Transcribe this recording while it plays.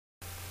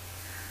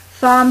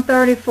Psalm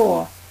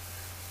 34.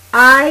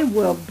 I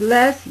will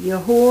bless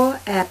Yahweh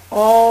at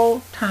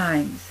all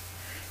times.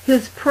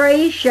 His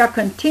praise shall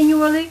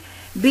continually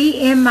be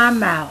in my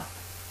mouth.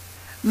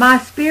 My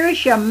spirit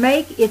shall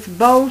make its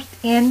boast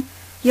in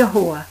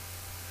Yahweh.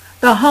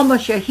 The humble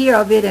shall hear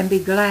of it and be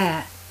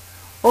glad.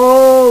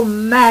 Oh,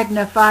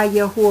 magnify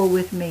Yahweh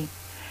with me,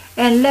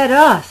 and let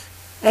us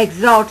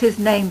exalt his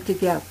name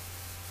together.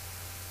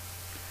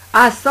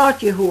 I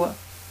sought Yahweh,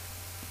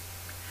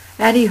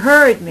 and he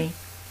heard me,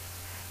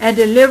 and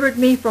delivered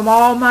me from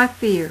all my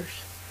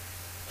fears.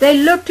 They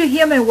looked to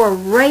him and were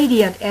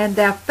radiant, and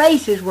their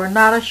faces were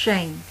not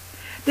ashamed.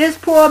 This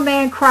poor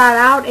man cried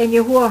out, and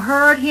Yahweh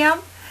heard him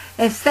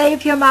and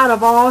saved him out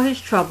of all his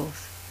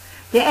troubles.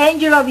 The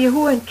angel of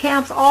Yahweh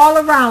encamps all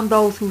around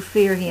those who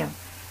fear him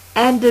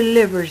and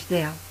delivers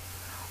them.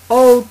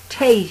 O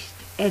taste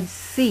and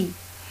see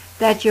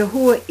that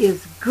Yahweh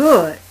is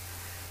good.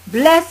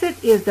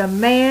 Blessed is the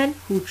man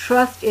who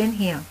trusts in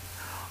him.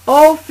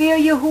 O fear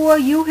Yahweh,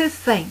 you his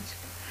saints.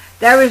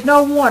 There is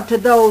no want to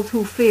those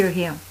who fear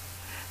him.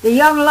 The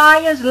young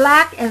lions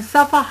lack and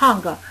suffer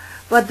hunger,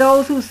 but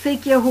those who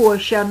seek Yahweh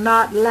shall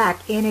not lack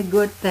any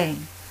good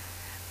thing.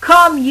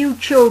 Come, you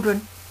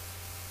children,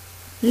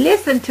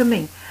 listen to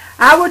me.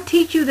 I will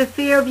teach you the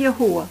fear of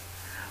Yahweh.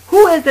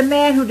 Who is the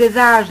man who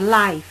desires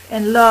life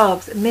and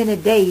loves many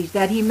days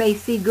that he may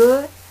see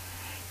good?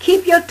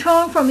 Keep your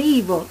tongue from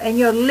evil and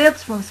your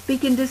lips from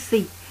speaking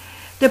deceit.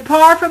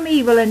 Depart from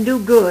evil and do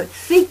good.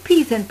 Seek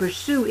peace and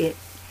pursue it.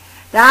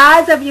 The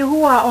eyes of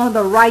Yahweh are on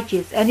the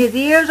righteous, and his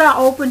ears are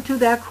open to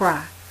their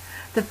cry.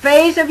 The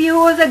face of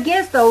Yahweh is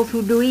against those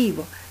who do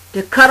evil,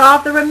 to cut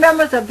off the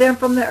remembrance of them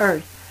from the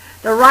earth.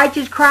 The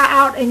righteous cry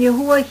out, and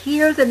Yahweh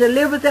hears and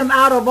delivers them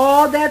out of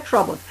all their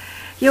troubles.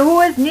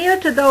 Yahweh is near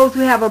to those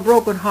who have a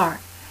broken heart,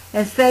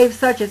 and saves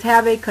such as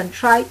have a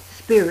contrite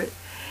spirit.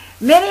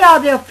 Many are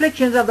the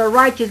afflictions of the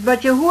righteous,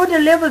 but Yahweh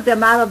delivers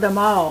them out of them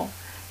all.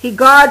 He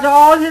guards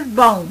all his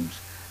bones.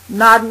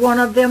 Not one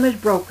of them is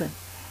broken.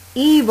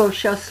 Evil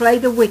shall slay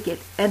the wicked,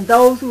 and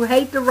those who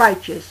hate the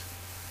righteous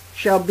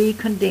shall be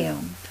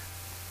condemned.